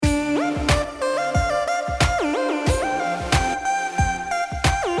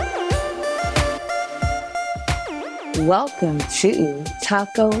Welcome to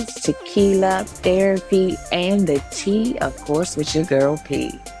Tacos, Tequila, Therapy, and the Tea, of course, with your girl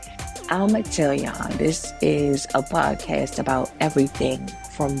P. I'ma tell y'all, this is a podcast about everything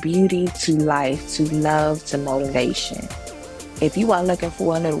from beauty to life to love to motivation. If you are looking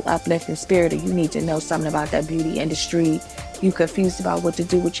for a little uplifting spirit or you need to know something about that beauty industry, you confused about what to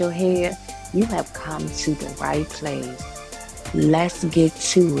do with your hair, you have come to the right place. Let's get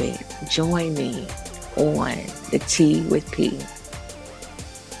to it. Join me on the Tea with P.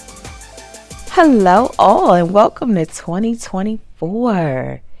 Hello all and welcome to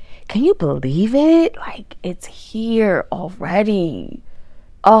 2024. Can you believe it? Like, it's here already.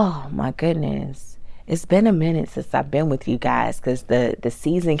 Oh my goodness. It's been a minute since I've been with you guys because the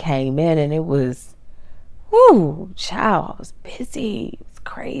season came in and it was, child, I was busy. It's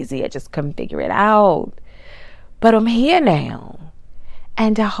crazy. I just couldn't figure it out. But I'm here now.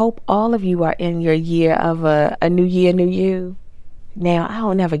 And I hope all of you are in your year of a new year, new you. Now, I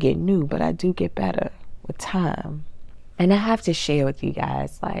don't never get new, but I do get better with time. And I have to share with you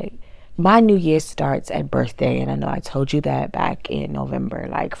guys, like, my new year starts at birthday. And I know I told you that back in November.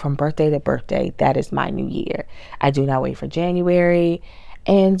 Like, from birthday to birthday, that is my new year. I do not wait for January.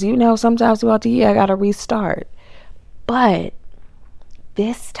 And, sometimes throughout the year, I got to restart. But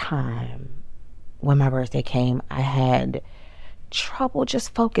this time, when my birthday came, I had trouble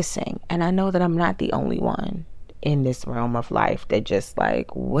just focusing. And I know that I'm not the only one in this realm of life that just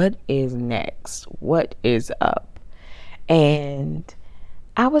like, what is next? What is up? And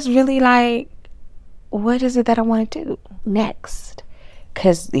I was really like, what is it that I want to do next?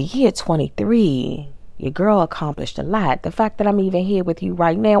 Because the year 23, your girl accomplished a lot. The fact that I'm even here with you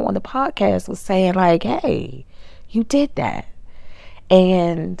right now on the podcast was saying like, hey, you did that.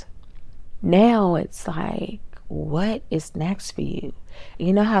 And now it's like, what is next for you?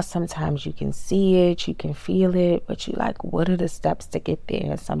 You know how sometimes you can see it, you can feel it, but you like, what are the steps to get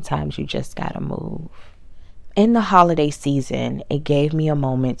there? And sometimes you just gotta move. In the holiday season, it gave me a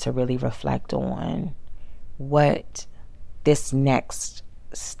moment to really reflect on what this next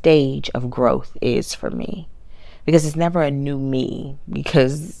stage of growth is for me. Because it's never a new me,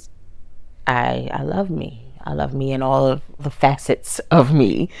 because I love me. I love me in all of the facets of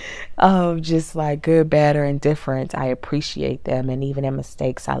me, just like good, bad, or indifferent. I appreciate them, and even in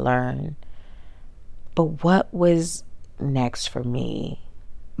mistakes I learn. But what was next for me?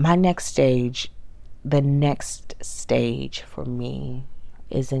 My next stage, the next stage for me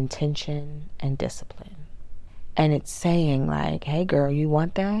is intention and discipline. And it's saying like, hey girl, you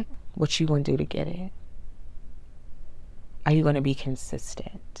want that? What you gonna do to get it? Are you gonna be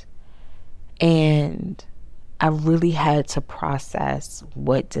consistent? And I really had to process,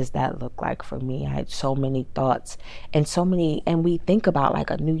 what does that look like for me? I had so many thoughts and we think about like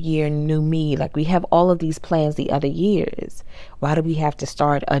a new year, new me. Like we have all of these plans the other years. Why do we have to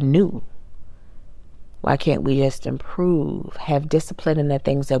start anew? Why can't we just improve, have discipline in the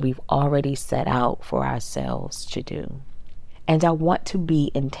things that we've already set out for ourselves to do? And I want to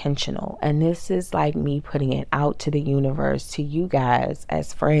be intentional. And this is like me putting it out to the universe, to you guys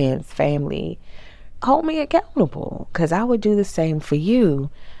as friends, family. Hold me accountable, because I would do the same for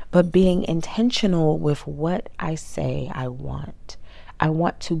you, but being intentional with what I say I want. I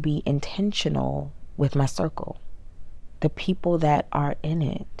want to be intentional with my circle, the people that are in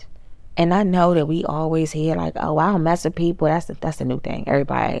it. And I know that we always hear like, oh, I don't mess with people. That's a new thing.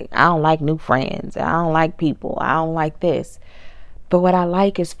 Everybody, I don't like new friends. I don't like people. I don't like this. But what I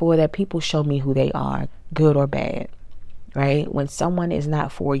like is for that people show me who they are, good or bad, right? When someone is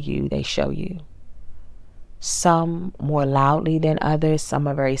not for you, they show you. Some more loudly than others. Some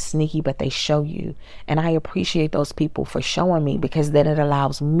are very sneaky, but they show you. And I appreciate those people for showing me, because then it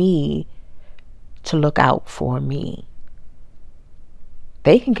allows me to look out for me.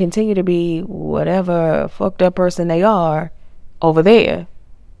 They can continue to be whatever fucked up person they are over there.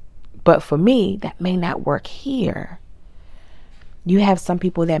 But for me, that may not work here. You have some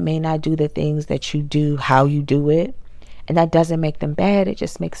people that may not do the things that you do, how you do it. And that doesn't make them bad. It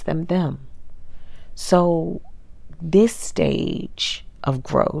just makes them them. So this stage of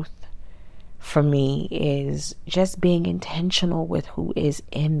growth for me is just being intentional with who is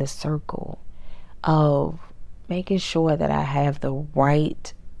in the circle, of making sure that I have the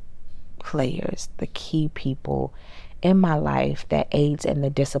right players, the key people in my life that aids in the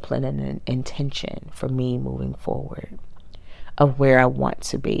discipline and intention for me moving forward, of where I want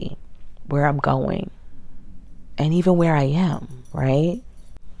to be, where I'm going, and even where I am, right?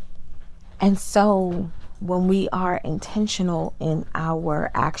 And so when we are intentional in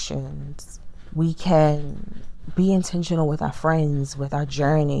our actions, we can be intentional with our friends, with our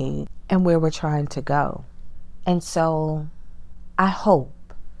journey, and where we're trying to go. And so I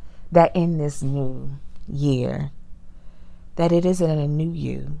hope that in this new year, that it isn't a new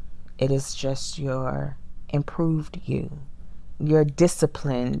you. It is just your improved you, your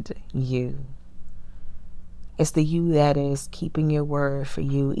disciplined you. It's the you that is keeping your word for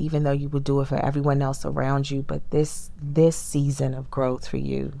you, even though you would do it for everyone else around you. But this season of growth for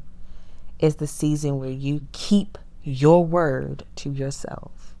you is the season where you keep your word to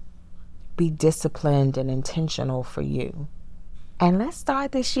yourself. Be disciplined and intentional for you. And let's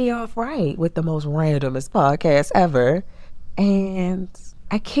start this year off right with the most randomest podcast ever. And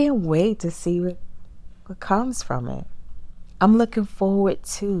I can't wait to see what comes from it. I'm looking forward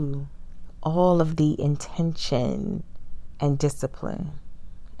to all of the intention and discipline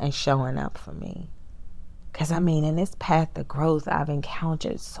and showing up for me. Because in this path of growth, I've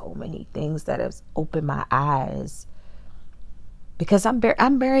encountered so many things that have opened my eyes. Because I'm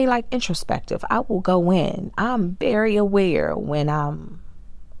very like introspective. I will go in. I'm very aware when I'm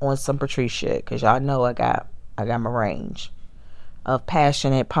on some Patrice shit. Because y'all know I got my range of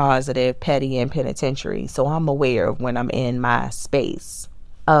passionate, positive, petty, and penitentiary. So I'm aware of when I'm in my space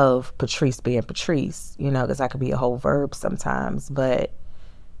of Patrice being Patrice, because I could be a whole verb sometimes, but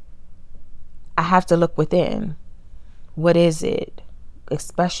I have to look within. What is it?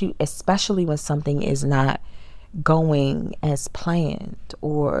 Especially when something is not going as planned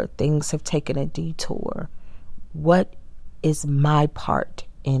or things have taken a detour. What is my part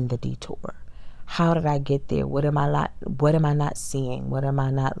in the detour? How did I get there? What am I not seeing? What am I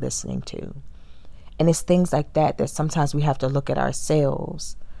not listening to? And it's things like that sometimes we have to look at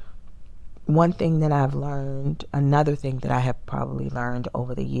ourselves. One thing that I've learned, another thing that I have probably learned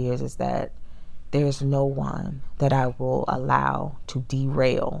over the years is that there's no one that I will allow to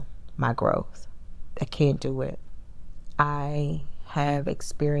derail my growth. I can't do it. I have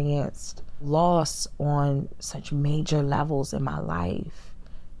experienced loss on such major levels in my life,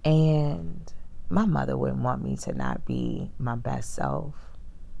 and my mother wouldn't want me to not be my best self.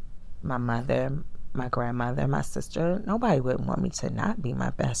 My mother, my grandmother, my sister, nobody wouldn't want me to not be my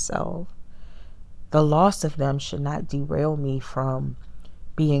best self. The loss of them should not derail me from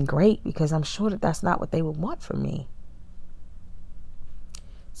being great, because I'm sure that that's not what they would want from me.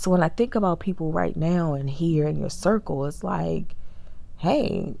 So when I think about people right now and here in your circle, it's like,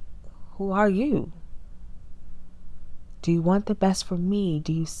 hey, who are you? Do you want the best for me?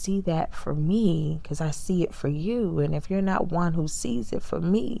 Do you see that for me? Because I see it for you. And if you're not one who sees it for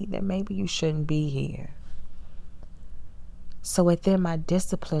me, then maybe you shouldn't be here. So within my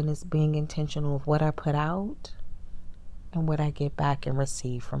discipline is being intentional of what I put out and what I get back and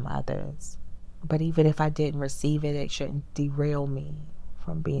receive from others. But even if I didn't receive it, it shouldn't derail me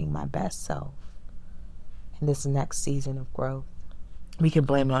from being my best self in this next season of growth. We can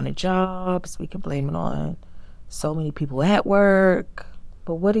blame it on the jobs. We can blame it on so many people at work.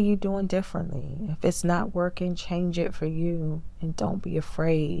 But what are you doing differently? If it's not working, change it for you. And don't be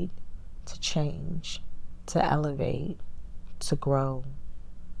afraid to change, to elevate, to grow.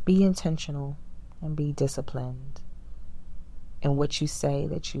 Be intentional and be disciplined in what you say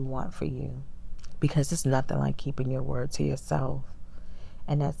that you want for you. Because it's nothing like keeping your word to yourself.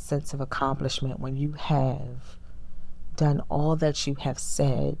 And that sense of accomplishment when you have done all that you have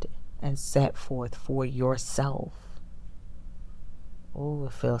said and set forth for yourself. Oh,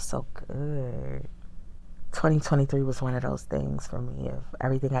 it feels so good. 2023 was one of those things for me. Of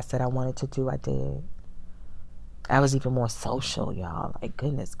everything I said I wanted to do, I did. I was even more social, y'all. Like,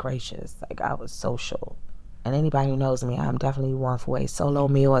 goodness gracious. Like, I was social. And anybody who knows me, I'm definitely one for a solo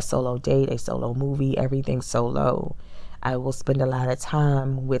meal, a solo date, a solo movie, everything solo. I will spend a lot of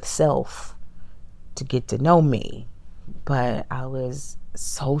time with self to get to know me. But I was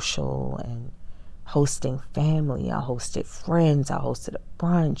social and hosting family. I hosted friends. I hosted a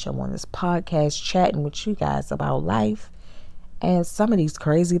brunch. I'm on this podcast chatting with you guys about life. And some of these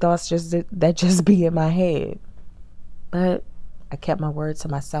crazy thoughts just be in my head. But I kept my word to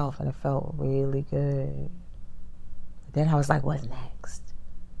myself and it felt really good. Then I was like, what's next?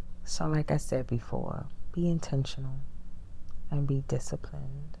 So like I said before, be intentional and be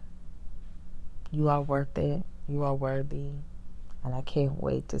disciplined. You are worth it. You are worthy. And I can't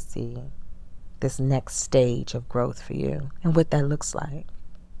wait to see this next stage of growth for you and what that looks like.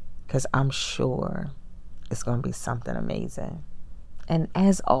 Because I'm sure it's going to be something amazing. And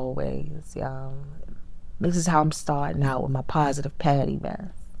as always, y'all, this is how I'm starting out with my positive patty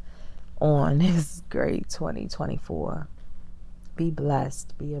mess on this great 2024. Be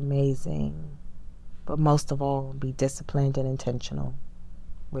blessed, be amazing, but most of all, be disciplined and intentional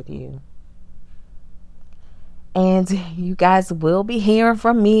with you. And you guys will be hearing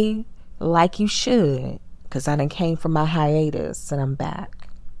from me like you should, because I done came from my hiatus and I'm back.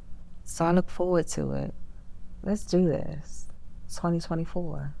 So I look forward to it. Let's do this.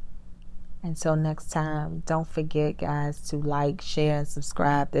 2024. Until next time, don't forget, guys, to like, share, and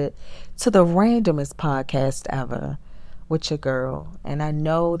subscribe to the randomest podcast ever with your girl. And I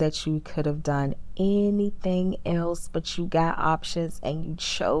know that you could have done anything else, but you got options and you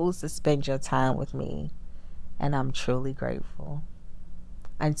chose to spend your time with me. And I'm truly grateful.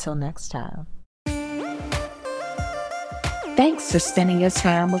 Until next time. Thanks for spending your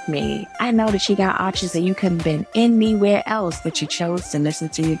time with me. I know that you got options and you could have been anywhere else, but you chose to listen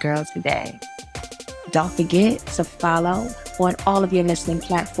to your girl today. Don't forget to follow on all of your listening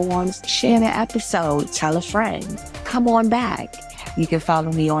platforms. Share the episode. Tell a friend. Come on back. You can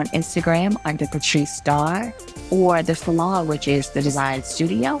follow me on Instagram under Patrice Starr, or the salon, which is the Design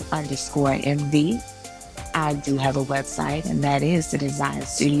Studio _MD. I do have a website, and that is the Design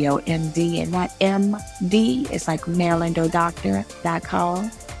Studio MD, and that MD is like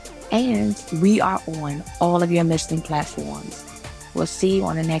MarylandDoctor.com. And we are on all of your listening platforms. We'll see you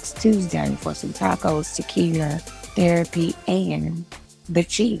on the next Tuesday for some tacos, tequila, therapy, and the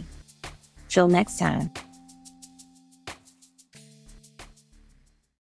tea. Till next time.